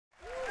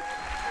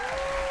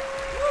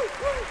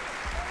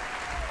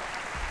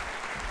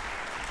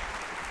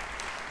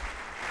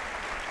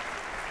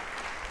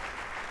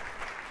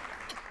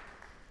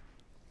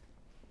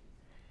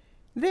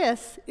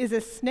This is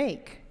a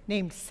snake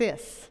named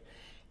Sis.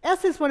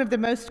 S is one of the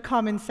most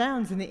common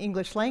sounds in the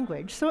English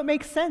language, so it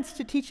makes sense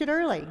to teach it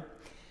early.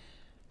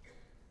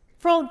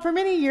 For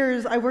many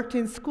years, I worked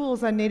in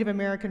schools on Native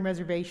American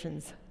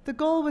reservations. The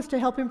goal was to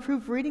help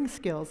improve reading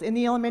skills in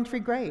the elementary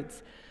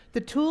grades.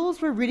 The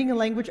tools were reading and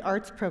language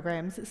arts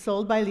programs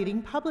sold by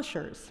leading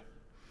publishers.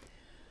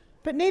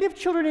 But Native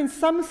children in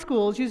some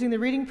schools using the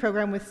reading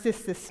program with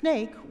Sis the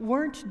Snake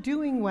weren't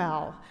doing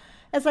well.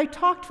 As I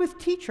talked with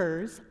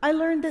teachers, I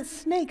learned that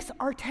snakes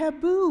are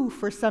taboo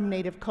for some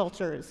Native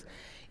cultures.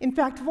 In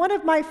fact, one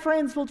of my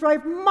friends will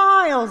drive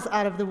miles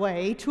out of the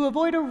way to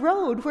avoid a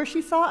road where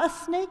she saw a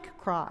snake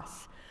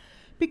cross.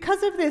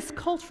 Because of this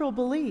cultural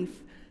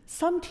belief,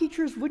 some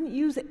teachers wouldn't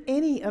use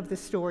any of the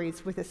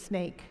stories with a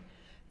snake.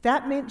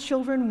 That meant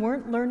children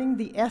weren't learning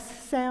the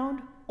S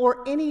sound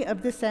or any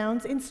of the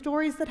sounds in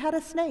stories that had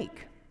a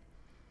snake.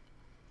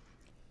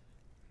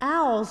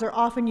 Owls are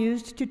often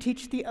used to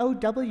teach the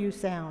OW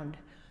sound,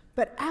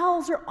 but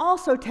owls are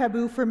also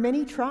taboo for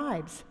many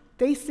tribes.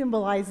 They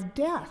symbolize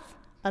death,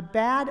 a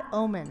bad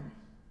omen.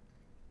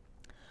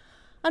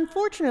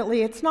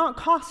 Unfortunately, it's not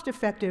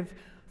cost-effective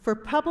for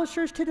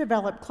publishers to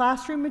develop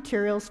classroom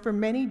materials for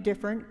many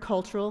different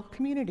cultural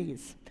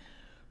communities.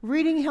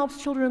 Reading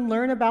helps children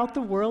learn about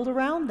the world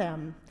around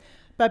them,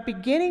 but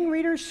beginning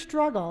readers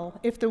struggle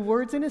if the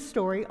words in a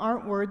story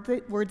aren't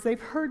words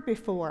they've heard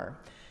before.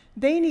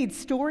 They need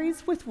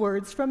stories with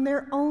words from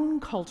their own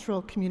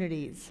cultural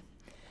communities.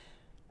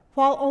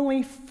 While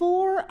only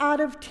 4 out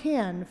of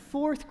 10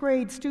 fourth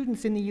grade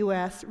students in the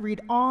US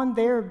read on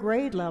their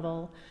grade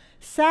level,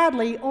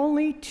 sadly,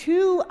 only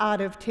 2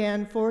 out of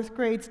 10 fourth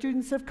grade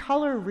students of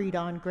color read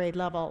on grade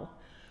level.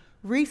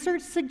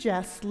 Research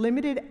suggests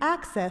limited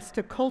access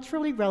to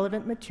culturally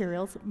relevant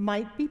materials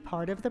might be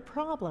part of the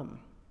problem.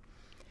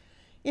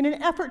 In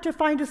an effort to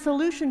find a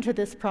solution to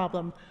this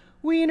problem,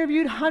 we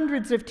interviewed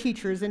hundreds of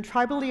teachers in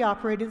tribally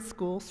operated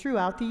schools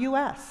throughout the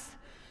US.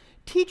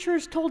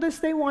 Teachers told us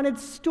they wanted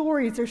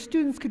stories their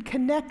students could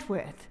connect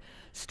with,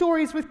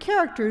 stories with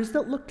characters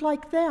that looked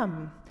like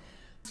them,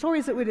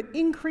 stories that would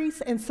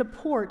increase and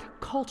support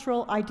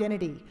cultural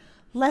identity,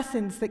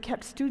 lessons that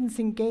kept students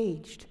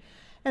engaged.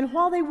 And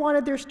while they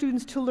wanted their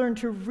students to learn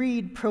to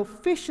read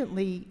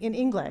proficiently in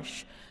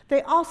English,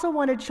 they also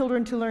wanted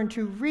children to learn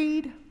to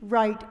read,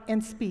 write,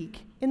 and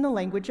speak in the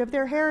language of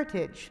their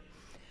heritage.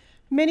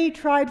 Many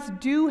tribes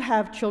do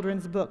have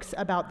children's books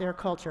about their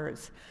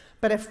cultures,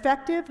 but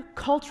effective,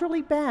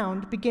 culturally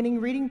bound beginning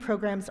reading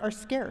programs are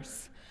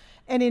scarce.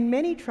 And in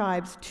many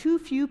tribes, too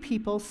few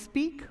people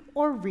speak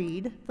or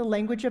read the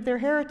language of their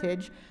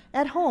heritage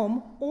at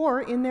home or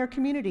in their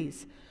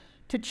communities.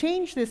 To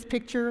change this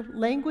picture,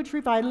 language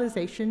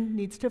revitalization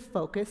needs to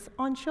focus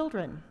on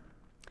children.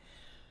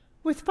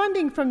 With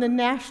funding from the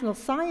National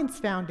Science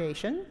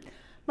Foundation,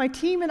 my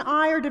team and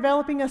I are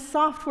developing a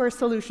software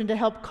solution to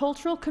help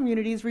cultural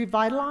communities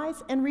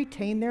revitalize and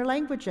retain their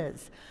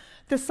languages.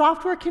 The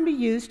software can be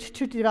used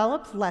to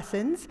develop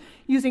lessons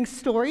using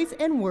stories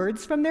and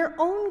words from their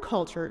own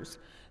cultures.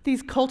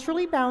 These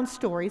culturally bound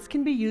stories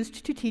can be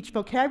used to teach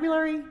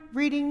vocabulary,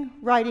 reading,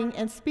 writing,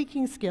 and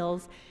speaking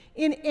skills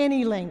in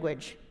any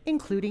language,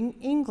 including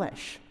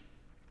English.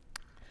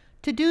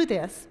 To do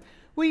this,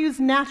 we use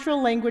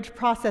natural language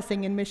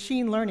processing and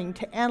machine learning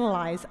to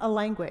analyze a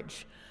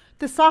language.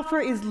 The software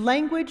is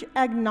language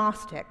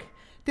agnostic.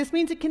 This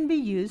means it can be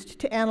used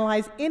to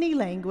analyze any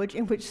language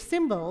in which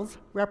symbols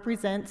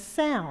represent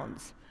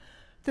sounds.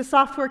 The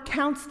software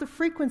counts the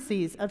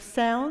frequencies of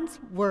sounds,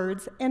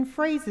 words, and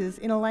phrases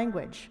in a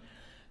language.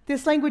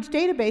 This language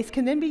database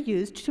can then be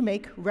used to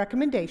make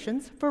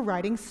recommendations for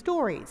writing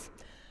stories.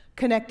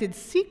 Connected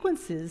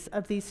sequences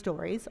of these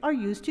stories are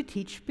used to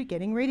teach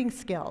beginning reading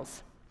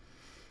skills.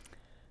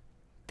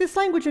 This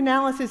language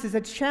analysis is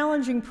a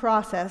challenging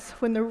process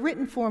when the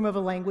written form of a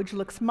language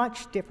looks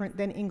much different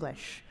than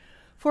English.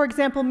 For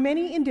example,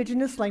 many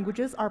indigenous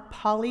languages are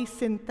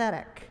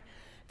polysynthetic.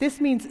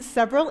 This means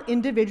several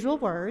individual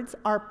words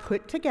are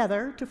put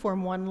together to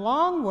form one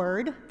long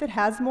word that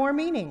has more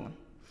meaning.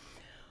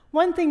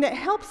 One thing that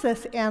helps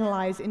us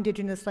analyze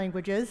indigenous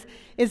languages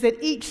is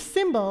that each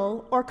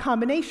symbol or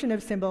combination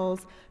of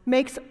symbols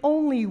makes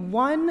only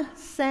one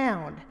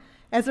sound,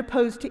 as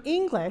opposed to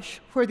English,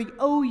 where the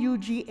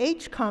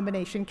O-U-G-H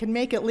combination can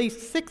make at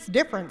least 6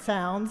 different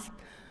sounds,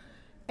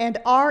 and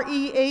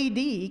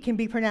R-E-A-D can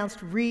be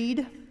pronounced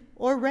read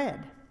or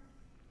read.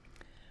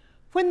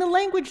 When the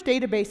language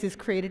database is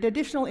created,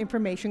 additional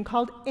information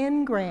called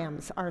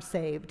n-grams are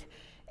saved.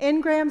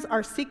 N-grams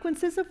are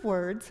sequences of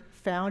words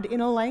found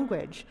in a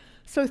language.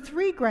 So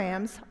 3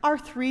 grams are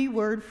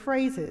 3-word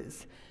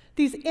phrases.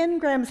 These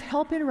n-grams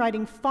help in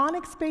writing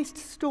phonics-based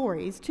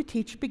stories to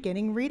teach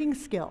beginning reading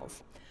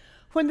skills.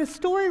 When the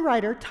story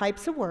writer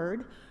types a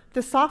word,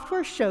 the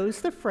software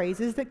shows the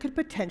phrases that could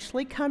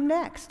potentially come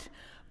next.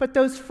 But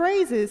those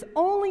phrases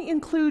only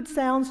include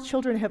sounds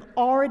children have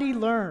already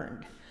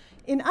learned.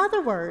 In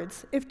other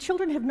words, if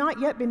children have not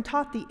yet been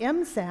taught the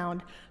M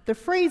sound, the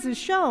phrases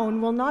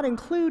shown will not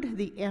include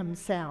the M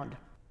sound.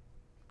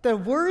 The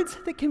words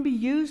that can be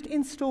used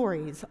in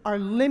stories are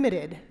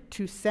limited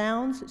to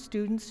sounds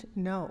students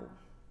know.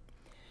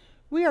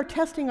 We are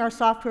testing our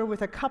software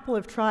with a couple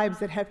of tribes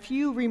that have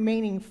few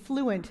remaining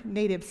fluent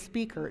native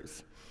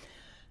speakers.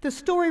 The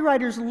story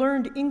writers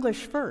learned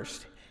English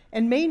first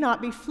and may not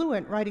be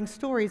fluent writing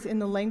stories in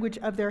the language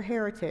of their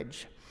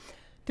heritage.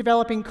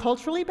 Developing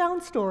culturally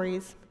bound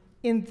stories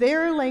in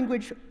their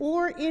language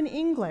or in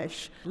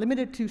English,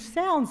 limited to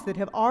sounds that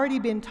have already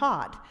been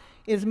taught,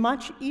 is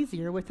much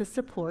easier with the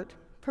support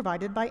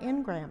provided by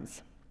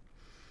Ngrams.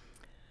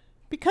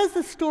 Because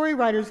the story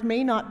writers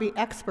may not be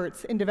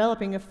experts in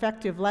developing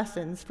effective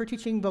lessons for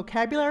teaching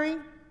vocabulary,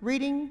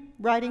 reading,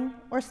 writing,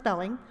 or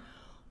spelling,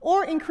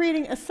 or in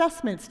creating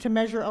assessments to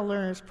measure a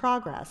learner's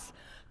progress,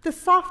 the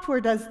software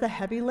does the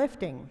heavy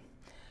lifting.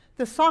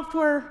 The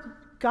software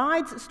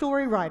guides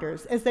story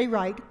writers as they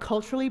write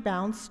culturally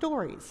bound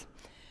stories.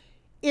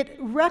 It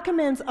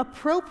recommends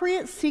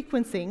appropriate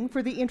sequencing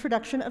for the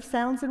introduction of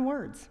sounds and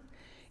words.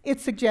 It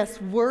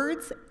suggests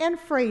words and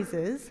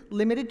phrases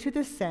limited to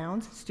the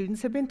sounds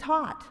students have been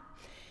taught.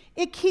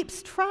 It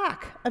keeps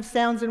track of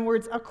sounds and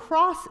words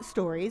across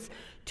stories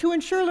to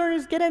ensure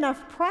learners get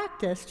enough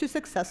practice to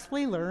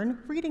successfully learn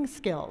reading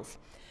skills.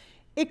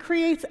 It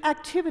creates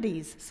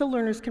activities so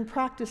learners can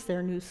practice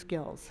their new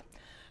skills.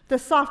 The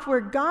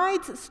software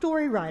guides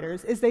story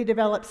writers as they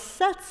develop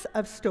sets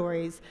of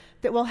stories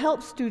that will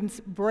help students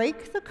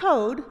break the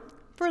code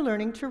for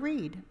learning to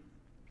read.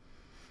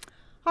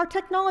 Our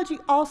technology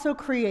also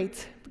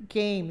creates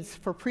games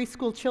for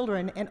preschool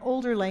children and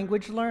older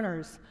language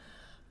learners.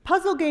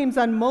 Puzzle games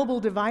on mobile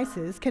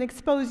devices can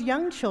expose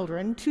young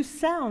children to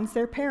sounds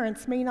their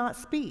parents may not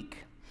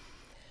speak.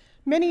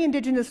 Many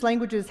Indigenous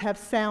languages have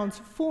sounds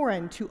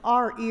foreign to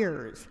our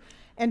ears,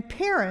 and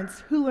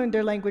parents who learn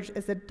their language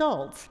as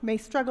adults may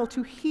struggle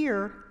to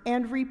hear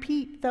and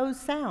repeat those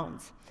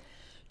sounds.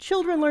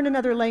 Children learn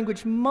another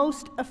language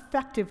most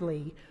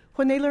effectively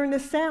when they learn the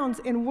sounds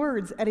and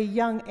words at a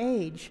young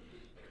age,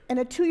 and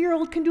a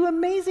 2-year-old can do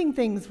amazing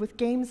things with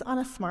games on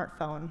a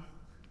smartphone.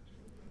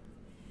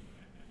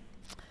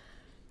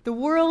 The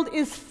world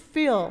is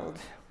filled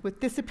with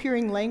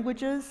disappearing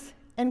languages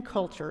and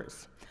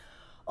cultures.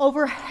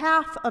 Over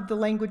half of the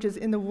languages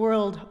in the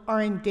world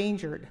are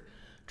endangered.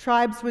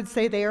 Tribes would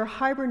say they are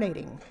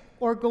hibernating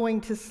or going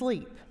to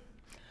sleep.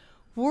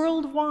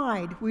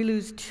 Worldwide, we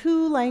lose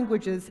 2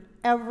 languages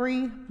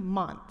every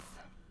month.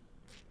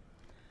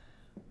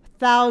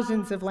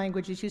 Thousands of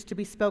languages used to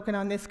be spoken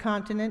on this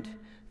continent.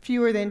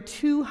 Fewer than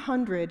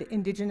 200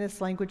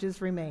 indigenous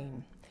languages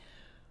remain.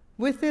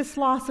 With this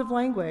loss of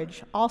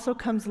language also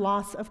comes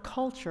loss of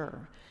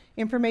culture,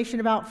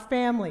 information about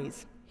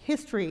families,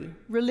 history,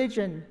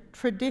 religion,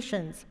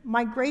 traditions,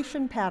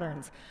 migration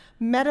patterns,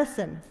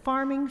 medicine,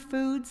 farming,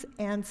 foods,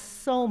 and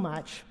so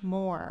much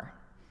more.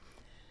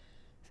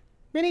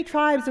 Many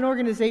tribes and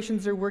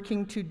organizations are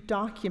working to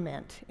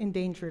document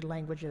endangered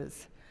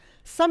languages.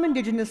 Some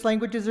indigenous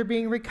languages are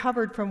being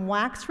recovered from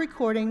wax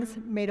recordings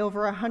made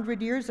over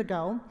 100 years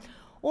ago,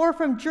 or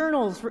from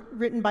journals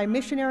written by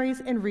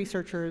missionaries and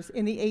researchers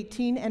in the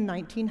 1800s and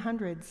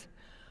 1900s.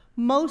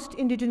 Most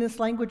indigenous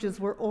languages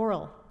were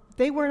oral.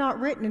 They were not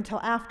written until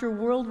after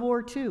World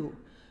War II,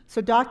 so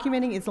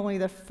documenting is only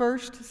the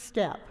first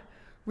step.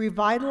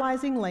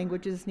 Revitalizing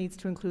languages needs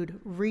to include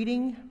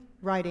reading,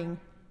 writing,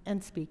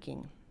 and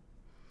speaking.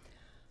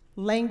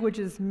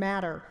 Languages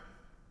matter.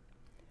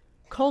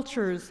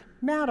 Cultures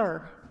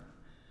matter.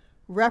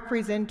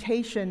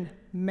 Representation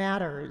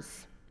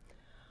matters.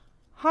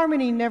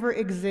 Harmony never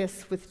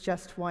exists with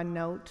just one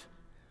note.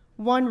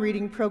 One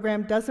reading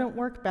program doesn't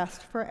work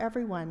best for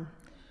everyone.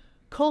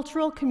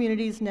 Cultural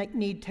communities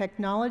need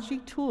technology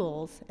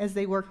tools as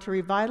they work to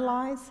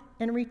revitalize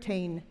and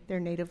retain their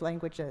native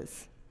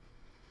languages.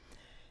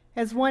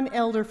 As one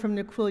elder from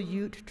the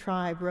Quileute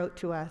tribe wrote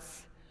to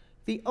us,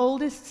 the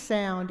oldest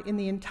sound in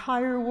the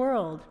entire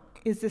world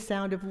is the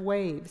sound of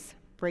waves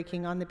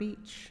breaking on the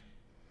beach.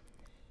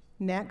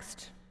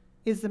 Next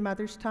is the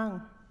mother's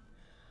tongue.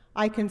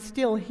 I can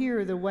still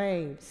hear the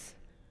waves.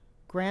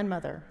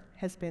 Grandmother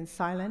has been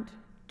silent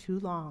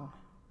too long.